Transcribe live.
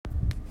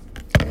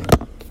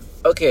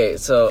Okay,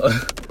 so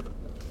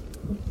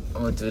I'm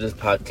gonna do this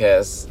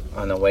podcast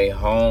on the way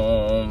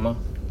home.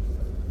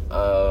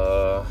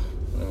 Let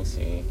me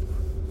see.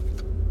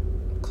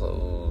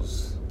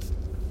 Close.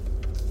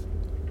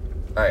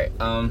 Alright,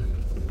 I'm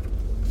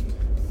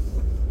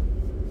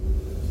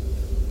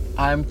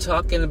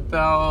talking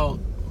about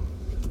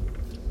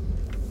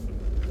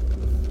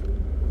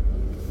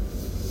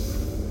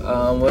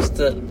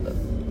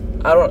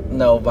I don't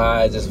know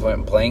why I just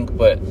went blank,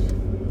 but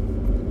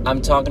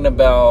I'm talking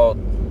about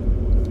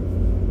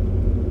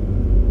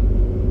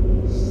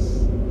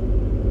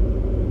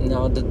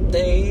now the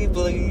day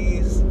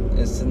bleeds,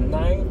 it's the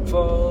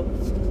nightfall,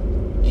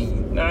 and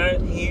you're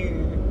not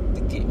here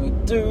to get me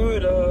through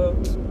it all.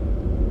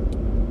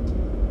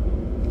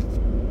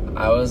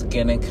 I was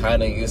getting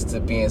kind of used to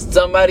being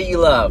somebody you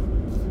love.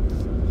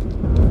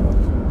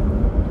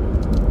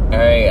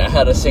 Alright, I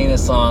had to sing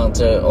this song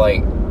to,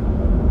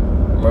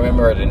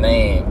 remember the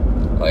name.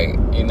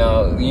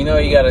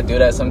 You gotta do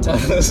that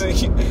sometimes.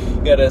 You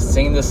gotta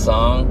sing the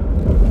song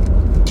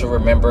to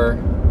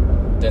remember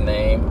the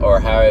name or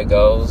how it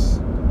goes.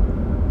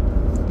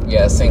 You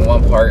gotta sing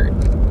one part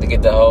to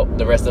get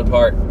the rest of the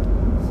part.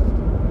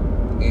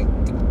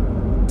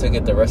 To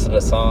get the rest of the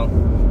song.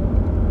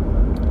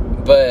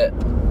 But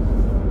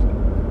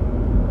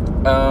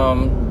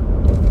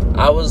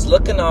I was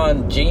looking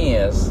on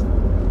Genius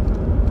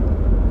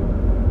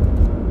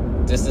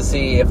just to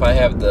see if I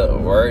have the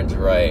words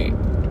right.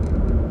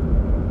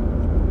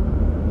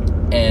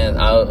 And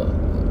I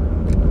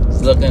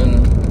was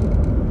looking,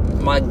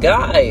 my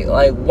guy,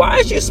 why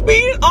is you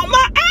speeding on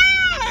my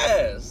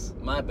ass?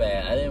 My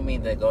bad, I didn't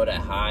mean to go that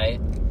high.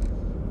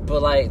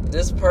 But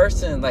this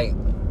person,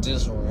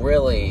 just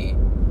really,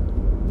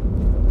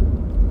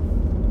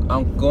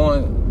 I'm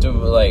going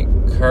through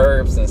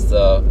curbs and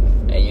stuff,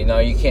 and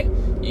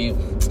you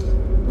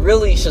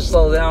really should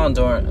slow down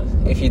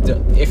if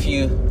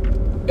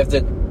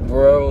the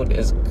road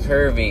is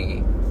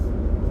curvy,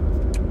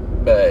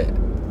 but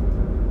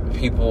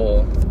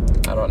people,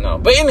 I don't know.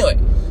 But anyway,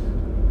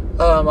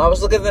 I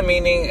was looking at the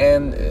meaning,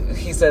 and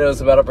he said it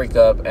was about a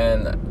breakup,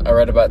 and I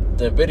read about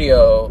the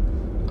video.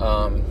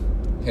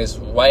 His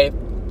wife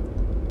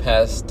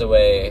passed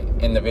away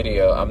in the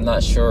video. I'm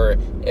not sure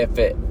if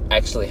it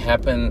actually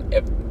happened.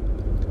 If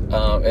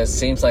it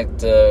seems like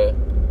the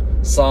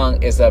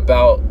song is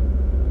about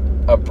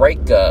a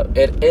breakup.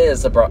 It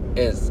is about.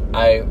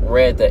 I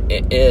read that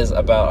it is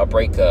about a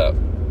breakup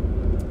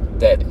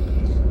that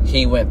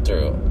he went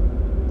through.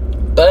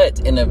 But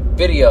in the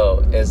video,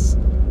 is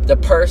the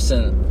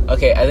person.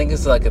 Okay, I think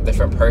it's a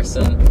different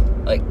person.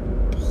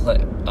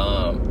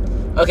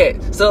 Okay,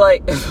 so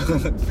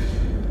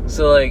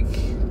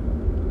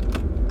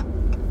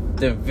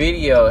the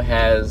video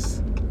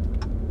has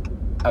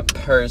a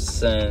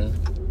person.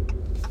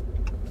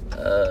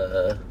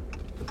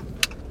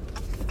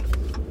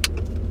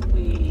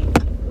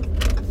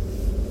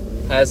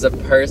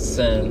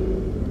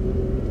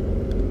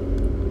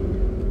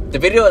 The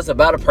video is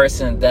about a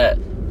person that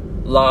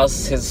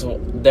lost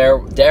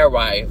their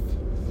wife,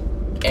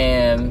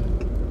 and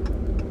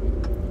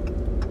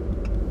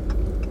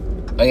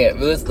okay,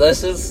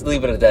 let's just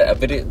leave it at that.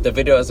 The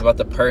video is about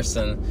the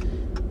person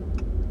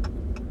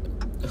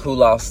who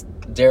lost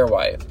their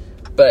wife.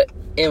 But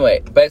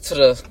anyway, back to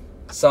the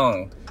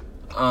song.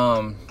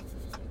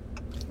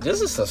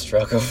 This is a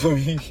struggle for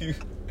me.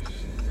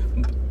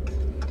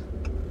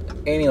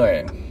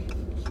 Anyway,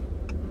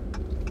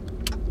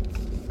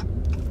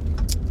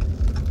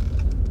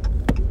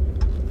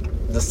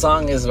 the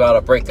song is about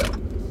a breakup.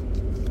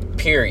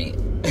 Period.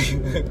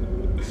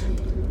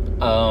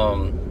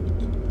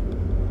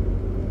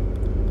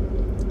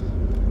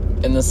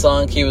 In the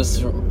song, he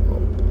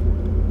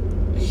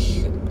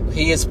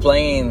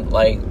explained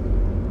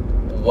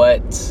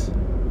what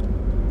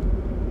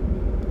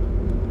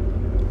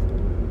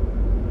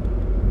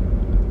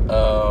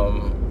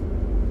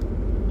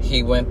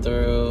he went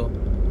through,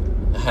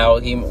 how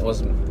he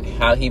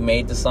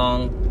made the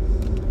song.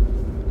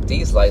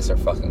 These lights are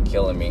fucking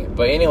killing me.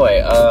 But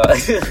anyway,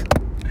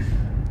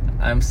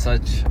 I'm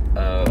such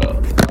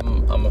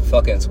I'm a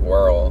fucking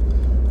squirrel.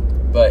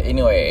 But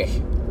anyway,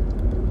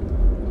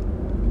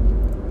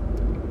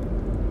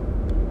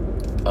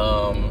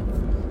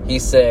 he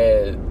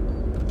said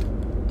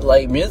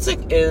music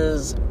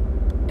is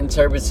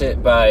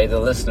interpreted by the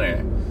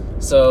listener.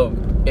 So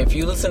if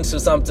you listen to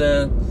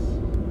something,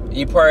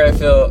 you probably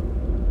feel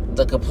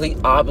the complete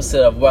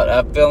opposite of what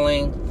I'm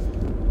feeling.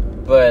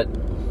 But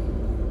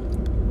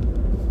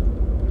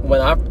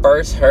when I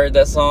first heard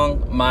that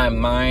song, my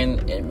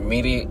mind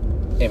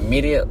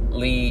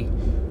immediately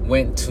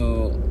went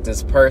to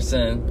this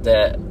person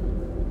that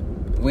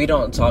we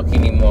don't talk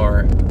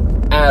anymore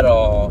at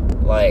all.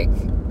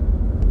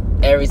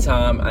 Every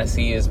time I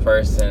see this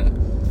person,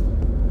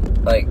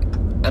 I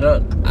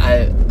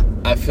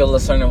feel a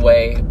certain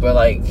way, but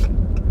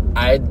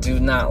I do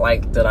not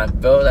like that I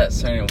feel that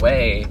certain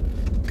way,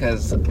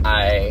 because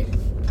I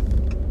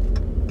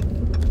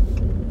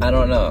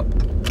don't know.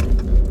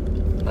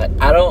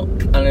 I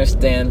don't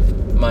understand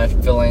my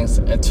feelings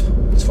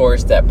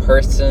towards that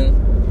person,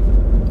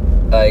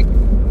 Like,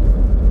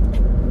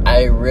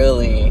 I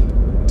really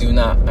do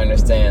not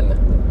understand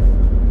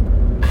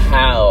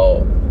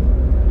how.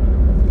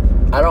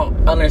 I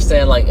don't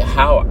understand, like,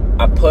 how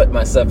I put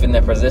myself in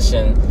that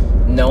position,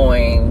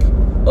 knowing,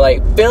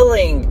 like,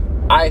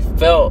 I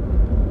felt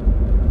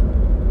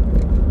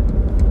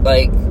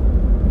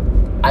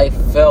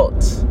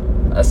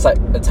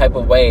a type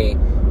of way,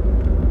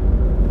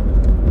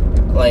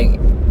 like,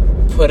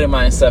 putting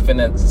myself in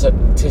that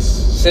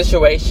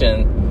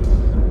situation,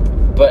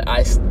 but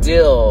I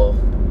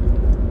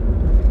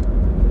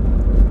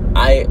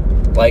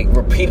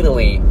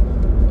repeatedly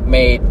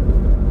made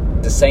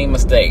the same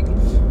mistake.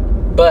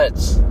 But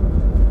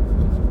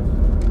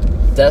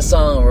that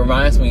song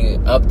reminds me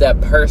of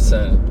that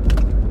person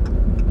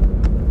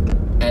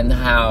and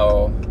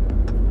how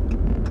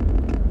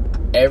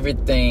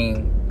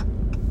everything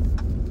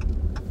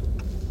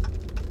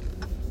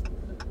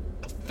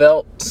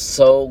felt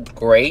so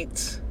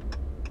great.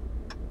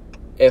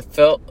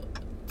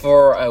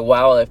 For a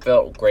while, it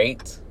felt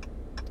great.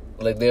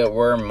 Like, there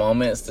were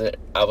moments that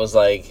I was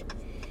like,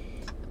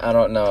 I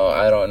don't know.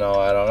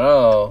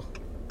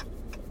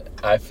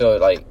 I feel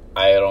like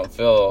I don't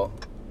feel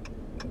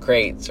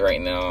great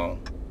right now.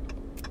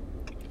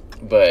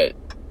 But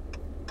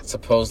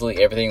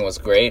supposedly everything was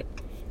great.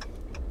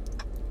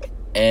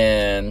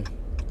 And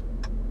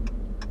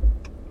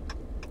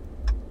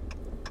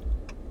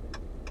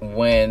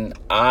when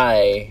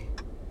I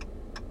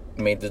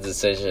made the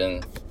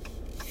decision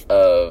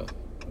of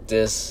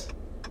this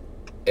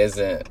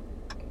isn't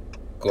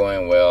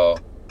going well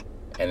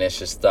and it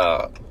should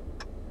stop,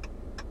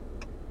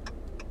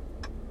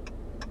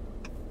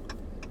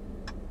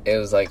 it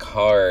was like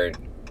hard.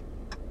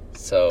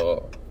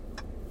 So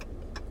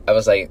I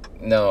was like,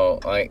 no,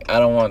 like, I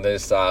don't want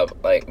this to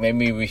stop. Like,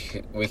 maybe we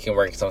can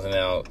work something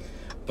out.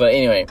 But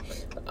anyway,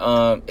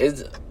 I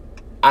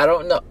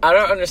don't know. I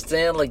don't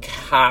understand, like,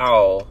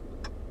 how.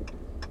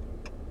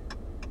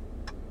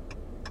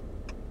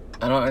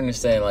 I don't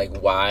understand,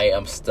 like, why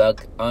I'm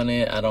stuck on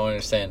it. I don't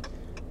understand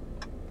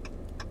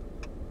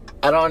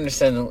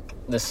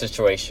the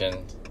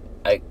situation.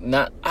 I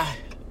don't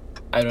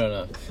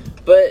know.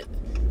 But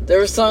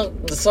the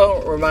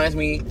song reminds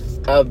me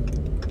of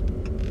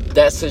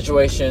that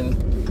situation,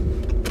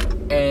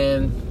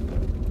 and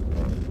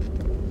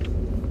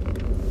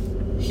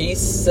he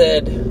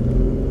said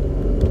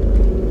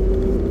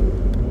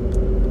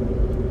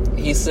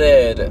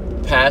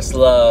past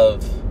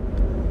love,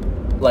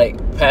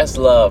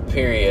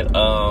 period.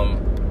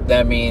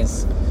 That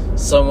means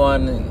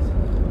someone,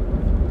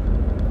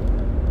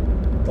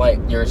 like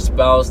your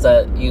spouse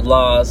that you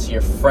lost,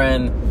 your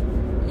friend,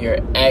 your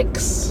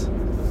ex.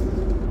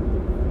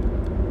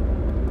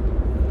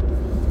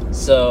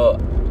 So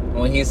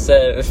when he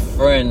said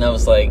friend, I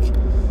was like,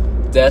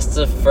 that's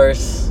the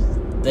first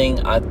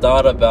thing I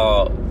thought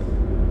about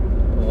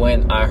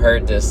when I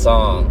heard this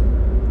song.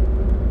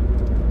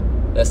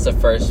 That's the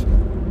first,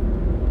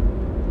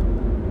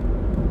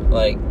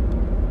 like,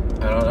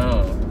 I don't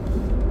know.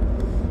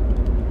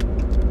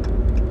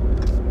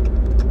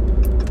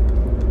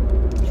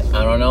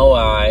 I don't know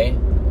why,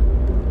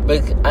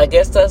 but I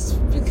guess that's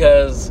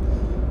because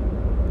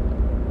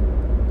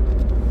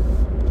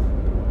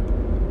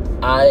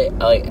I,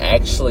 like,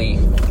 actually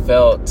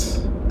felt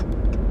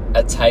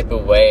a type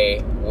of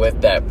way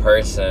with that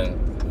person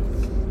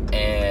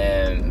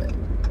and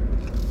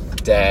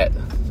that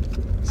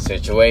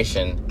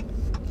situation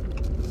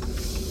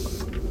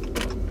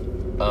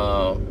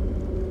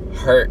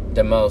hurt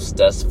the most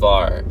thus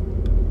far.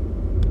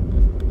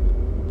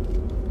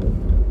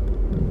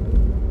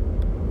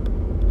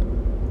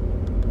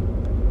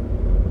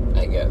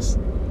 I guess.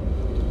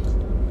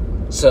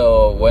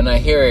 So when I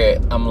hear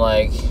it, I'm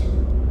like,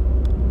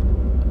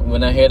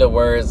 when I hear the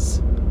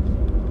words,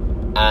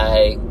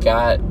 I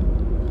got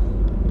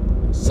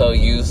so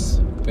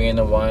used being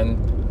the one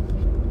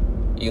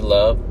you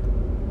love.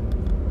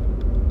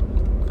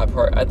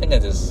 I think I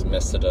just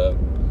messed it up.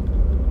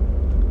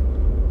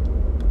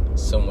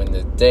 So when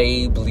the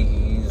day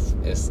bleeds,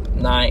 it's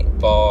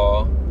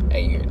nightfall,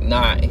 and you're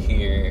not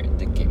here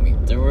to get me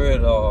through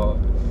it all.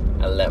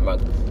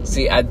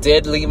 I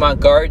did leave my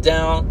guard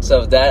down.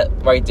 So that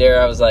right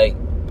there, I was like,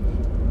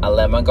 I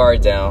let my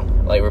guard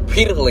down, like,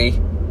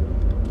 repeatedly.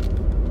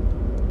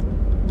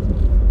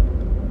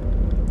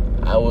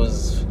 I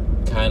was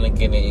kind of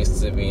getting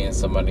used to being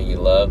somebody you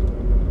love.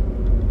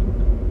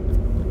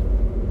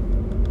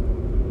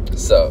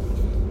 So,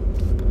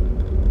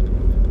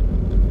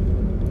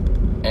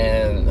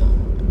 and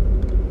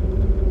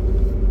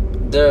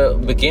the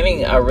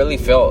beginning, I really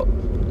felt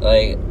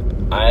like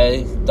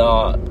I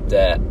thought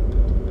that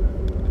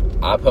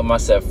I put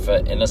myself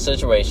in a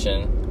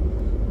situation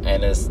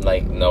and it's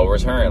like no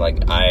return.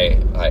 Like I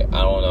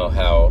don't know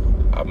how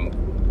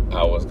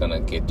I was gonna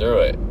get through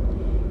it.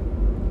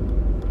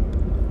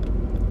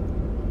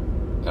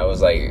 I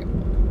was like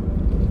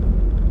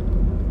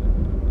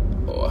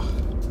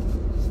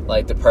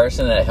the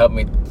person that helped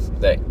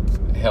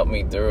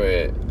me through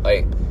it,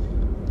 like,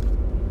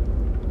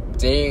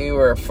 they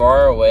were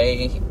far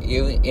away.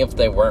 Even if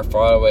they weren't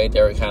far away,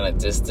 they were kind of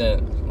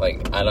distant.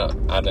 Like,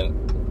 I didn't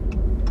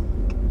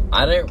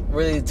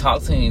really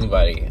talk to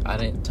anybody. I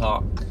didn't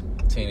talk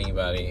to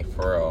anybody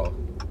for real.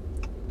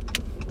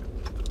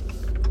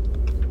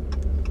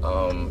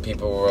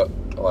 People were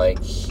like,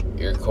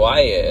 "You're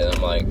quiet," and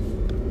I'm like,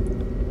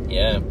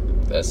 "Yeah,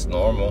 that's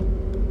normal."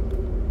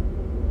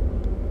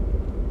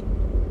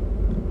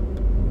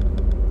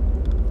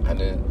 I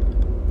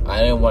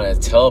didn't want to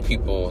tell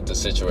people the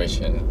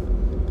situation.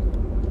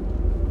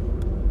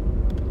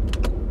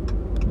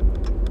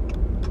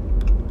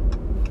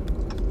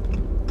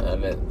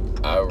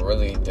 I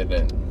really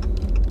didn't.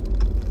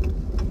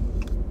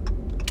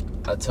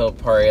 I told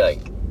probably like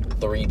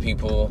 3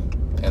 people,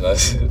 and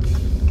that's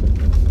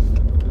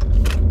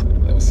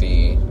let me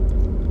see.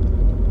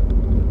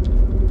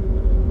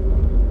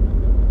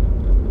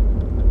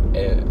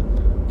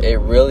 It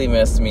really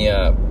messed me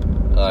up.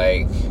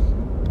 Like,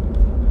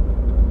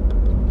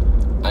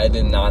 I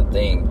did not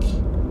think,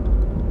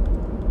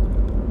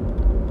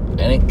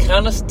 and it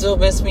kind of still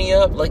messed me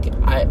up. Like,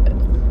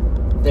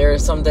 there are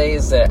some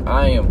days that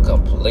I am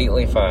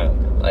completely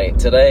fine. Like,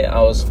 today,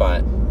 I was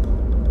fine.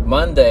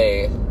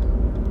 Monday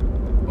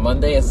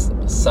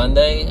and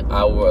Sunday,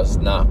 I was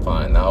not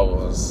fine.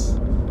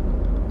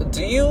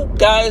 Do you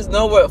guys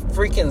know what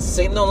freaking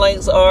signal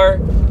lights are?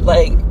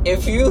 Like,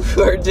 if you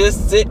are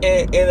just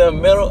sitting in the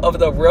middle of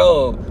the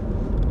road,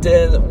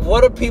 then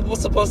what are people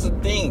supposed to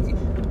think?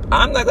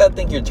 I'm not gonna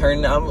think you're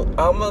turning. I'm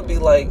gonna be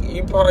like,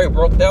 you probably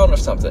broke down or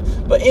something.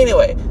 But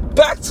anyway,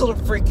 back to the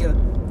freaking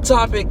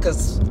topic,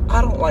 because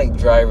I don't like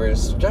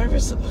drivers.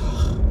 Drivers,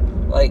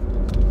 like,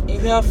 you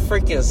have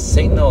freaking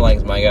signal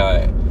lights, my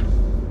guy.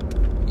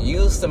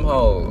 Use them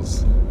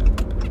hoes.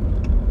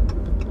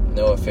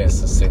 No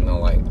offense to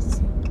signal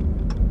lights.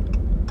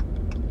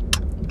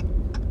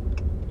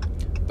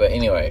 But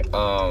anyway,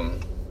 I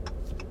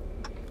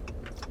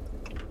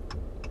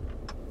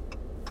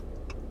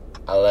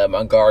let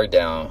my guard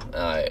down, and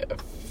I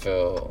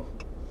feel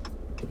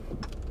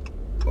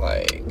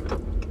like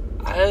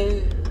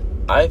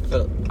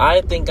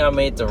I think I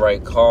made the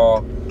right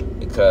call,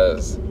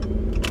 because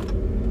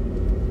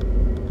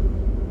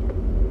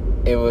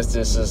it was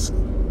just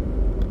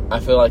I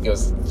feel like it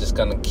was just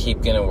gonna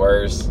keep getting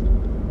worse.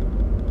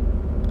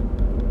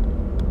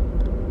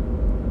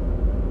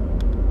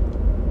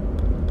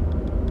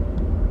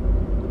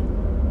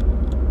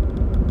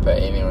 But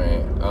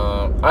anyway,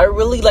 I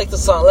really like the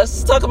song.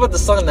 Let's talk about the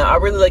song now. I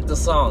really like the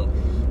song.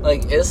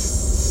 Like, it's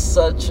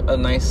such a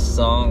nice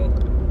song.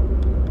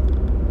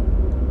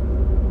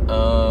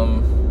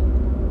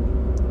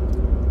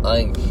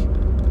 Like,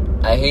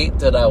 I hate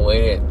that I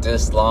waited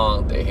this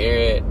long to hear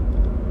it.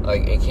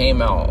 Like, it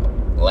came out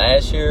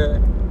last year,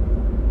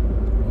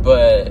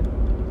 but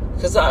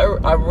because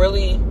I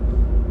really,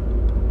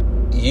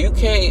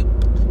 UK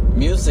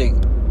music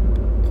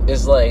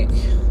is like,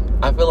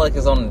 I feel like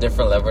it's on a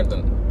different level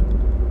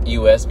than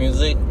US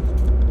music.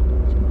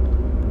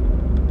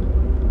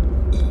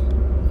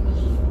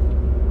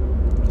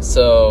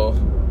 So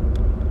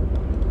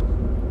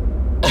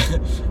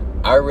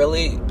I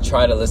really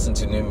try to listen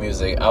to new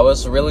music. I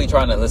was really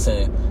trying to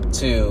listen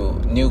to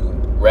new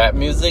rap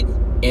music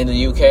in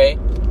the UK,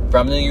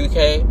 from the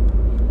UK.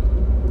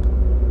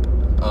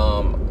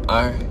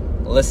 I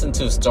listened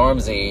to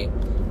Stormzy.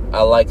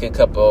 I like a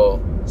couple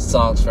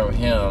songs from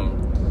him.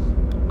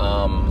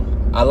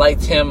 I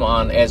liked him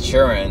on Ed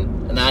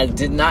Sheeran, and I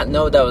did not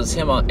know that was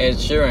him on Ed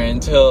Sheeran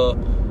until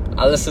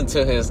I listened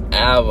to his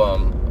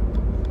album.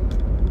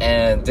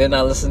 And then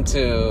I listened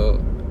to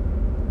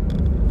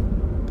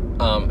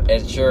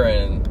Ed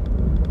Sheeran,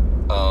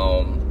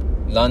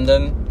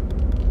 London,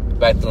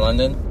 Back to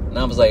London, and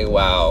I was like,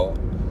 wow,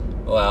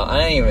 I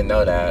didn't even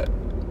know that.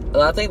 And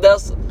I think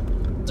that's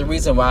the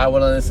reason why I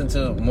want to listen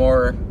to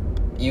more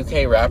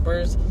UK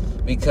rappers,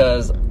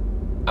 because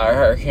I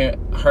heard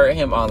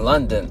him on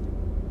London,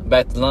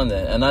 Back to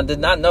London, and I did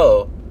not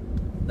know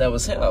that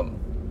was him.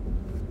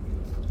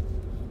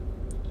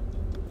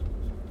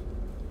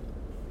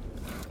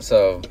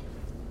 So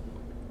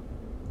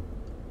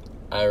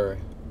I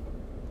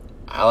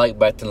like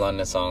Back to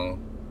London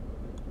song.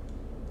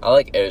 I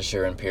like Ed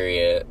Sheeran,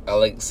 period. I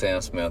like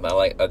Sam Smith. I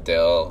like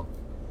Adele.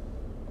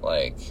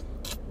 Like,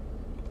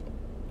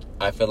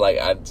 I feel like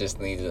I just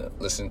need to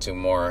listen to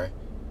more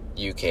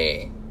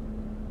UK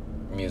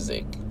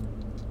music.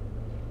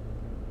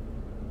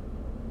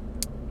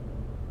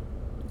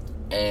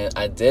 And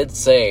I did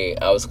say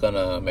I was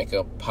gonna make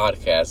a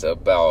podcast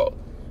about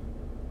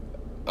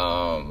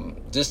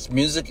just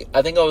music.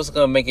 I think I was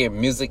gonna make it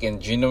music in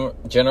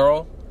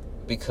general,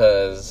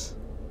 because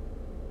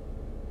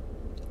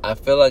I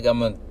feel like I'm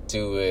gonna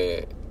do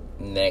it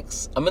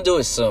next. I'm gonna do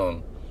it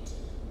soon.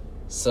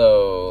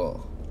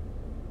 So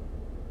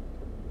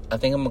I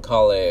think I'm gonna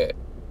call it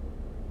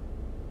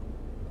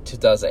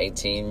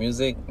 2019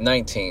 music,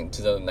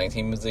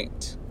 2019 music,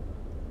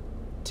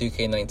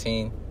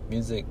 2K19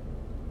 music.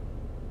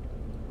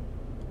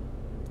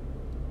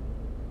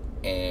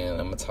 And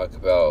I'm gonna talk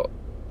about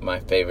my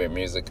favorite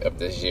music of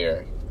this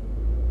year.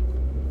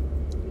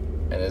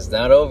 And it's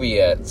not over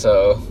yet,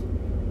 so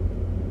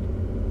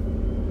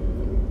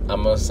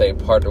I'm going to say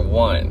part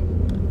 1.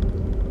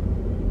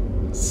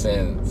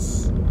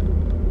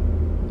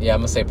 I'm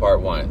going to say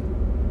part 1.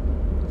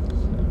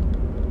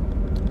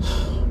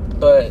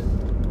 But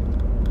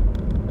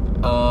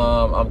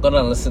I'm going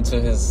to listen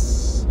to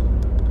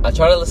I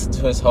tried to listen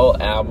to his whole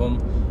album,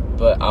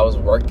 but I was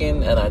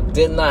working and I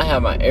did not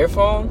have my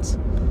earphones,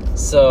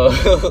 so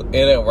it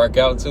didn't work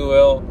out too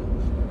well.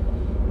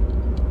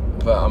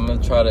 But I'm going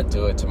to try to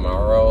do it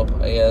tomorrow,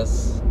 I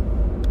guess.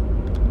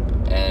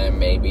 And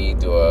maybe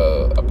do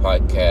a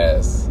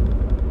podcast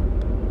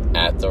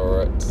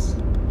afterwards.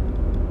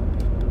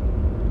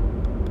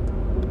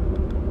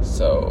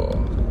 So,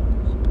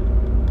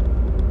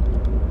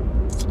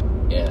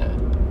 yeah.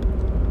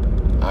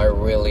 I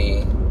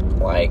really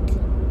like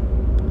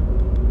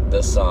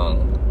the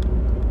song.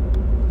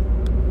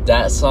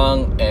 That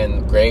song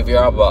and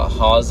Graveyard by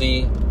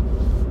Halsey.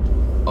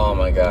 Oh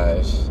my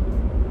gosh.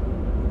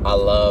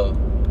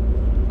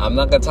 I'm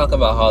not going to talk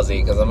about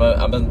Halsey because I'm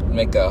going to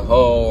make a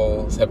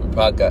whole separate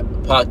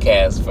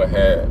podcast for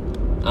her.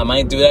 I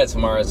might do that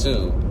tomorrow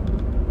too.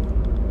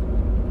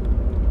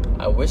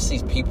 I wish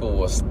these people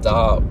would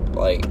stop.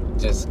 Like,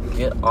 just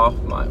get off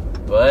my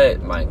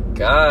butt, my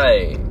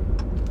guy.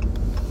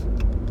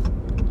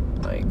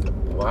 Like,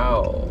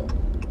 wow.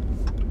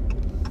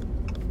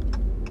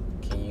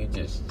 Can you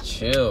just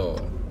chill?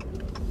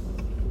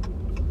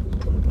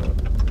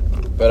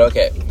 But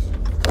okay.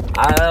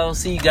 I'll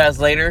see you guys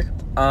later.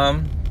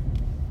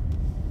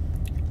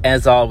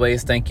 As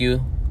always, thank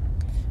you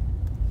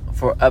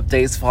for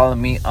updates. Follow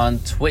me on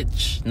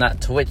Twitch.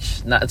 Not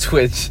Twitch.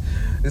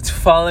 It's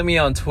follow me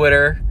on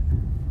Twitter.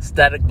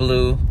 Static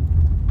Blue.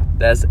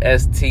 That's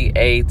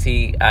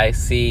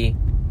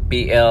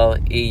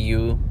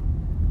STATICBLEU.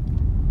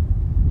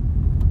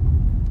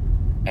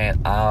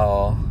 And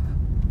I'll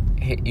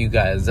hit you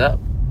guys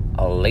up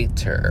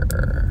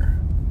later.